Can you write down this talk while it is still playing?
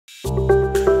Hello,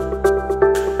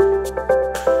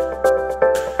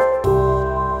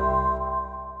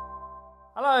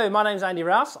 my name's Andy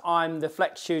Rouse. I'm the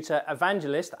Flex Shooter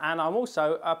evangelist and I'm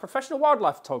also a professional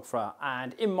wildlife photographer.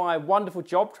 And in my wonderful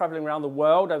job traveling around the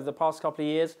world over the past couple of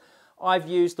years, I've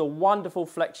used the wonderful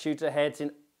Flex Shooter heads in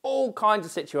all kinds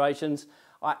of situations.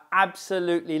 I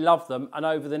absolutely love them. And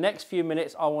over the next few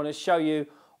minutes, I want to show you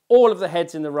all of the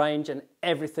heads in the range and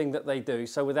everything that they do.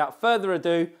 So without further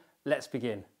ado, let's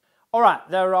begin. All right,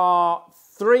 there are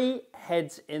 3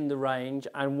 heads in the range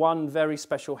and 1 very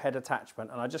special head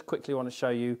attachment. And I just quickly want to show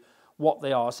you what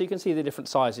they are so you can see the different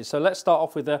sizes. So let's start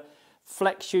off with the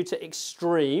Flex Shooter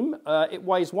Extreme. It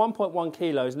weighs 1.1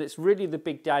 kilos and it's really the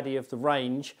big daddy of the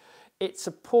range. It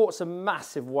supports a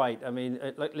massive weight. I mean,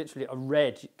 like literally a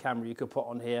red camera you could put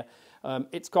on here.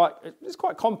 It's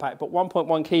quite compact, but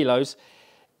 1.1 kilos.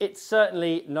 It's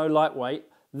certainly no lightweight.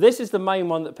 This is the main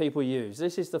one that people use.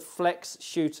 This is the Flex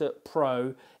Shooter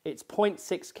Pro. It's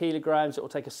 0.6 kilograms. It will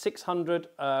take a 600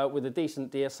 with a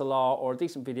decent DSLR or a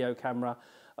decent video camera.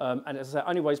 And as I say,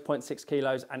 only weighs 0.6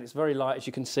 kilos and it's very light, as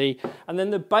you can see. And then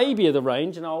the baby of the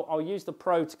range, and I'll use the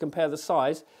Pro to compare the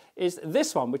size, is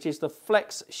this one, which is the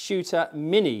Flex Shooter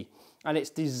Mini. And it's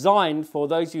designed for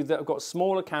those of you that have got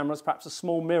smaller cameras, perhaps a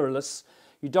small mirrorless.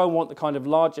 You don't want the kind of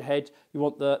larger head, you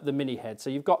want the mini head. So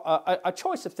you've got a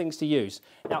choice of things to use.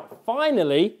 Now,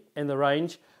 finally, in the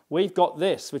range, we've got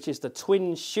this, which is the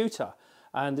Twin Shooter.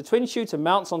 And the Twin Shooter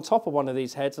mounts on top of one of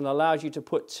these heads and allows you to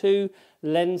put 2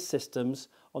 lens systems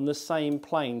on the same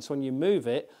plane. So when you move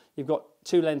it, you've got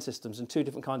 2 lens systems and 2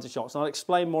 different kinds of shots. And I'll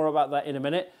explain more about that in a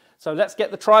minute. So let's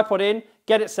get the tripod in,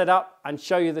 get it set up, and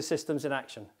show you the systems in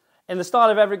action. In the style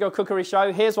of every good cookery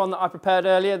show, here's one that I prepared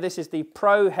earlier. This is the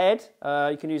Pro head.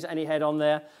 You can use any head on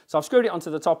there. So I've screwed it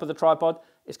onto the top of the tripod.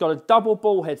 It's got a double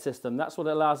ball head system. That's what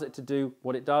allows it to do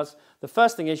what it does. The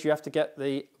first thing is you have to get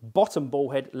the bottom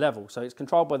ball head level. So it's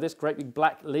controlled by this great big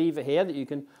black lever here that you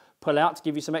can pull out to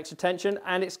give you some extra tension.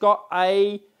 And it's got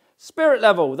a spirit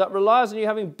level that relies on you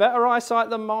having better eyesight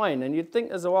than mine. And you'd think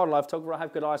as a wildlife photographer I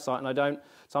have good eyesight and I don't.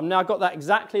 So I've now got that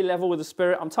exactly level with the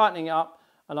spirit. I'm tightening it up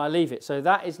and I leave it. So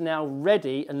that is now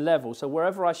ready and level. So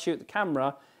wherever I shoot the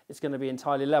camera, it's going to be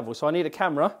entirely level. So I need a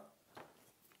camera.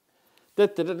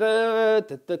 It's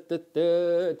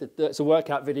a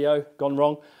workout video, gone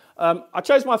wrong. I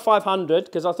chose my 500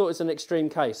 because I thought it's an extreme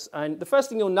case. And the first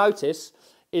thing you'll notice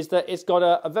is that it's got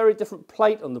a very different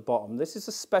plate on the bottom. This is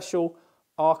a special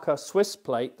Arca Swiss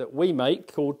plate that we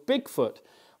make called Bigfoot.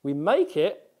 We make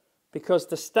it because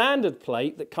the standard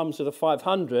plate that comes with a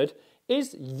 500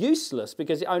 is useless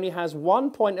because it only has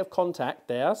 1 point of contact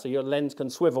there, so your lens can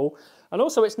swivel, and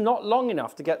also it's not long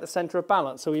enough to get the center of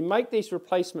balance. So we make these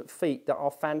replacement feet that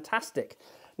are fantastic.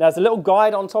 Now there's a little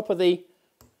guide on top of the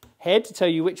head to tell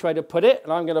you which way to put it,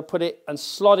 and I'm going to put it and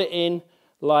slot it in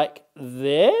like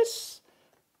this.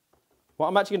 What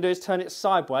I'm actually going to do is turn it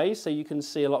sideways so you can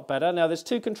see a lot better. Now there's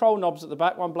 2 control knobs at the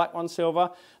back, one black, one silver.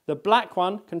 The black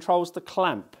one controls the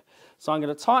clamp. So I'm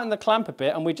going to tighten the clamp a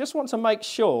bit, and we just want to make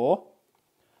sure,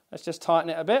 let's just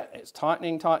tighten it a bit. It's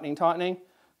tightening, tightening, tightening.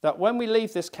 That when we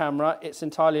leave this camera, it's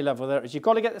entirely level. There it is. You've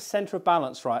got to get the center of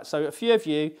balance right. So a few of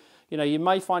you, you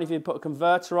may find if you put a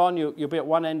converter on, you'll be at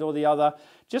one end or the other.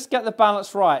 Just get the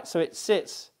balance right so it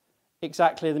sits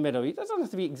exactly in the middle. It doesn't have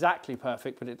to be exactly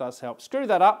perfect, but it does help. Screw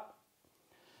that up.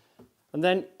 And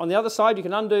then on the other side, you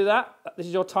can undo that. This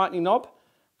is your tightening knob.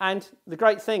 And the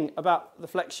great thing about the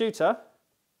Flex Shooter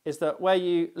is that where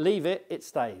you leave it, it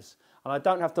stays. And I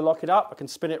don't have to lock it up. I can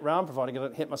spin it round, providing I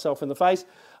don't hit myself in the face.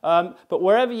 But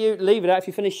wherever you leave it at, if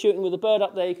you finish shooting with a bird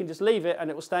up there, you can just leave it and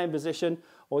it will stay in position.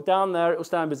 Or down there, it will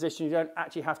stay in position. You don't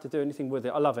actually have to do anything with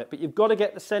it. I love it. But you've got to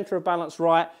get the center of balance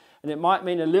right. And it might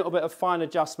mean a little bit of fine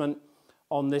adjustment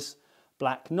on this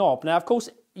black knob. Now, of course,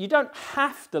 you don't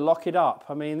have to lock it up.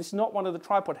 I mean, this is not one of the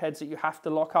tripod heads that you have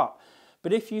to lock up.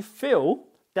 But if you feel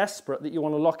desperate that you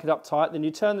want to lock it up tight, then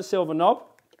you turn the silver knob.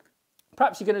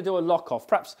 Perhaps you're going to do a lock off.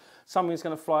 Perhaps something's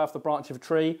going to fly off the branch of a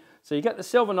tree. So you get the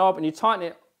silver knob and you tighten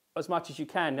it as much as you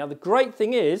can. Now, the great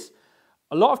thing is,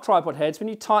 a lot of tripod heads, when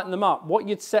you tighten them up, what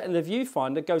you'd set in the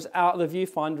viewfinder goes out of the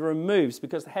viewfinder and moves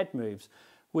because the head moves.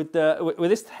 With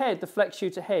this head, the Flex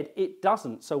Shooter head, it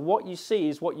doesn't. So what you see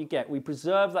is what you get. We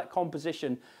preserve that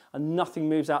composition and nothing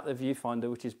moves out the viewfinder,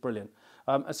 which is brilliant.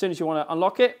 As soon as you want to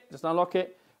unlock it, just unlock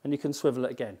it and you can swivel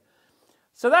it again.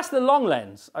 So that's the long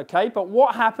lens, okay? But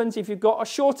what happens if you've got a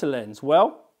shorter lens?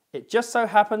 Well, it just so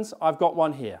happens I've got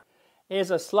one here.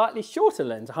 Here's a slightly shorter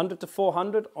lens, 100 to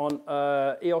 400 on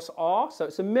EOS R, so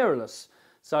it's a mirrorless.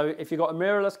 So if you've got a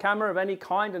mirrorless camera of any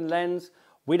kind and lens,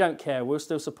 we don't care, we'll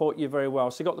still support you very well.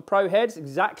 So you've got the Pro heads,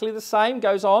 exactly the same,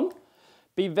 goes on.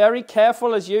 Be very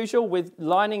careful as usual with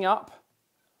lining up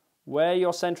where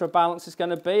your center of balance is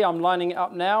going to be. I'm lining it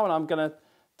up now and I'm going to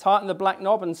tighten the black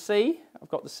knob and see. I've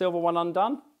got the silver one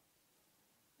undone.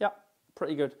 Yep,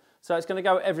 pretty good. So it's going to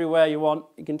go everywhere you want.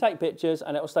 You can take pictures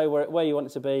and it will stay where you want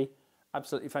it to be.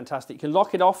 Absolutely fantastic. You can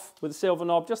lock it off with the silver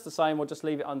knob just the same or just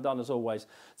leave it undone as always.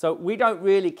 So we don't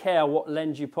really care what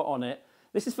lens you put on it.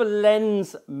 This is for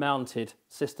lens mounted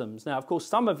systems. Now, of course,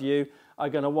 some of you are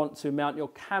going to want to mount your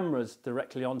cameras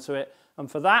directly onto it. And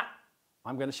for that,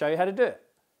 I'm going to show you how to do it.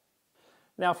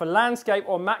 Now, for landscape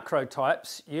or macro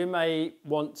types, you may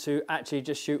want to actually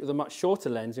just shoot with a much shorter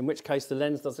lens, in which case the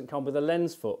lens doesn't come with a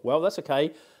lens foot. Well, that's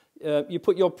okay. You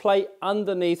put your plate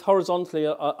underneath, horizontally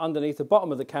underneath the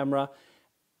bottom of the camera,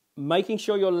 making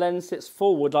sure your lens sits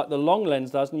forward like the long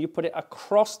lens does, and you put it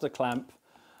across the clamp,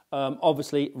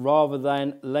 obviously, rather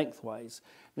than lengthways.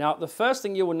 Now, the first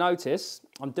thing you will notice,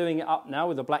 I'm doing it up now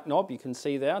with a black knob, you can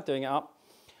see there, doing it up.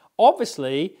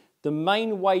 Obviously, the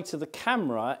main weight of the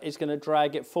camera is going to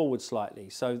drag it forward slightly,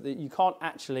 so that you can't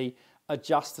actually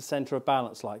adjust the center of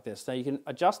balance like this. Now, you can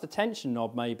adjust the tension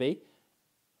knob maybe,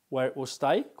 where it will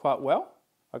stay quite well.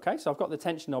 Okay, so I've got the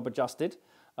tension knob adjusted,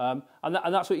 and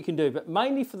that's what you can do. But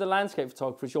mainly for the landscape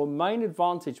photographers, your main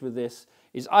advantage with this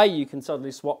is A, you can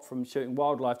suddenly swap from shooting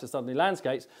wildlife to suddenly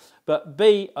landscapes, but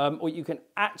B, what you can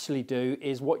actually do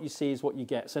is what you see is what you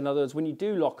get. So in other words, when you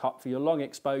do lock up for your long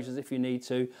exposures, if you need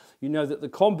to, you know that the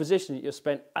composition that you've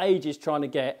spent ages trying to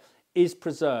get is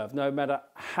preserved. No matter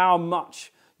how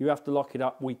much you have to lock it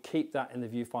up, we keep that in the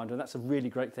viewfinder, and that's a really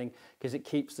great thing because it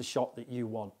keeps the shot that you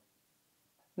want.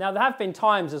 Now, there have been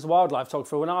times as a wildlife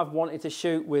photographer when I've wanted to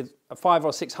shoot with a 500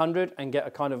 or 600 and get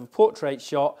a kind of a portrait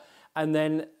shot, and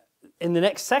then in the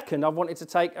next second I've wanted to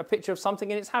take a picture of something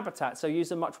in its habitat, so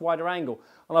use a much wider angle.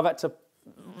 And I've had to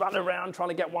run around trying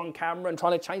to get one camera and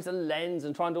trying to change the lens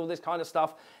and trying to do all this kind of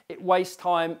stuff. It wastes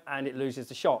time and it loses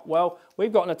the shot. Well,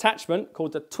 we've got an attachment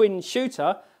called the Twin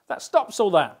Shooter that stops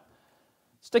all that.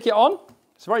 Stick it on.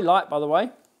 It's very light, by the way.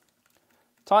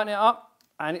 Tighten it up,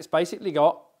 and it's basically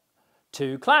got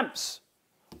two clamps.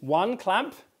 One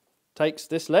clamp takes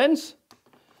this lens.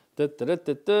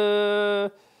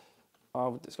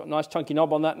 Oh, it's got a nice chunky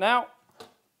knob on that now.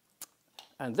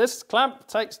 And this clamp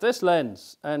takes this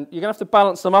lens. And you're going to have to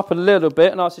balance them up a little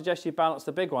bit, and I suggest you balance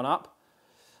the big one up.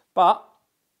 But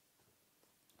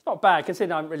it's not bad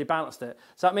considering I haven't really balanced it.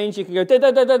 So that means you can go,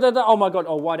 oh my God,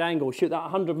 oh, wide angle, shoot that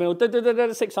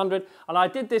 100mm, 600. And I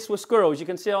did this with squirrels. You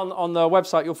can see on the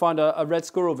website, you'll find a red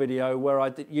squirrel video where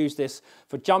I use this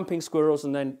for jumping squirrels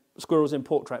and then squirrels in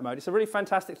portrait mode. It's a really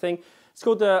fantastic thing. It's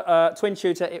called the Twin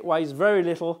Shooter. It weighs very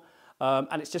little,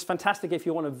 and it's just fantastic if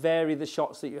you want to vary the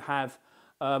shots that you have.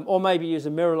 Or maybe use a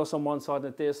mirrorless on one side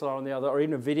and a DSLR on the other, or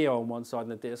even a video on one side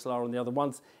and a DSLR on the other.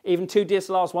 Even two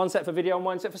DSLRs, one set for video and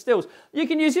one set for stills. You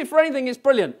can use it for anything, it's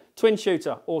brilliant. Twin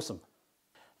Shooter, awesome.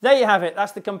 There you have it,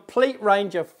 that's the complete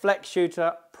range of Flex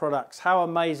Shooter products. How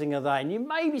amazing are they? And you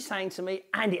may be saying to me,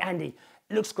 Andy,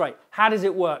 it looks great. How does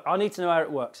it work? I need to know how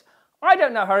it works. I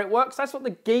don't know how it works, that's what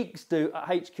the geeks do at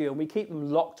HQ, and we keep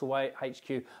them locked away at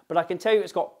HQ. But I can tell you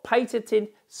it's got patented,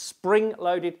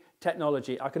 spring-loaded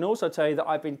technology. I can also tell you that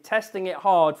I've been testing it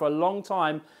hard for a long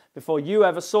time before you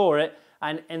ever saw it,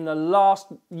 and in the last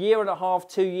year and a half,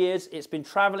 2 years, it's been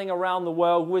traveling around the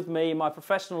world with me in my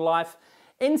professional life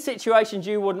in situations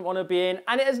you wouldn't want to be in,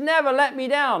 and it has never let me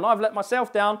down. I've let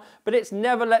myself down, but it's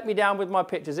never let me down with my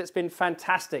pictures. It's been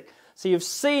fantastic. So you've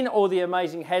seen all the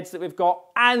amazing heads that we've got,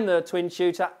 and the Twin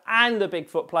Shooter, and the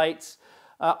Bigfoot plates.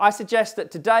 I suggest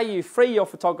that today you free your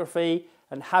photography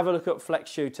and have a look at Flex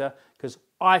Shooter, because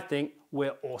I think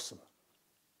we're awesome.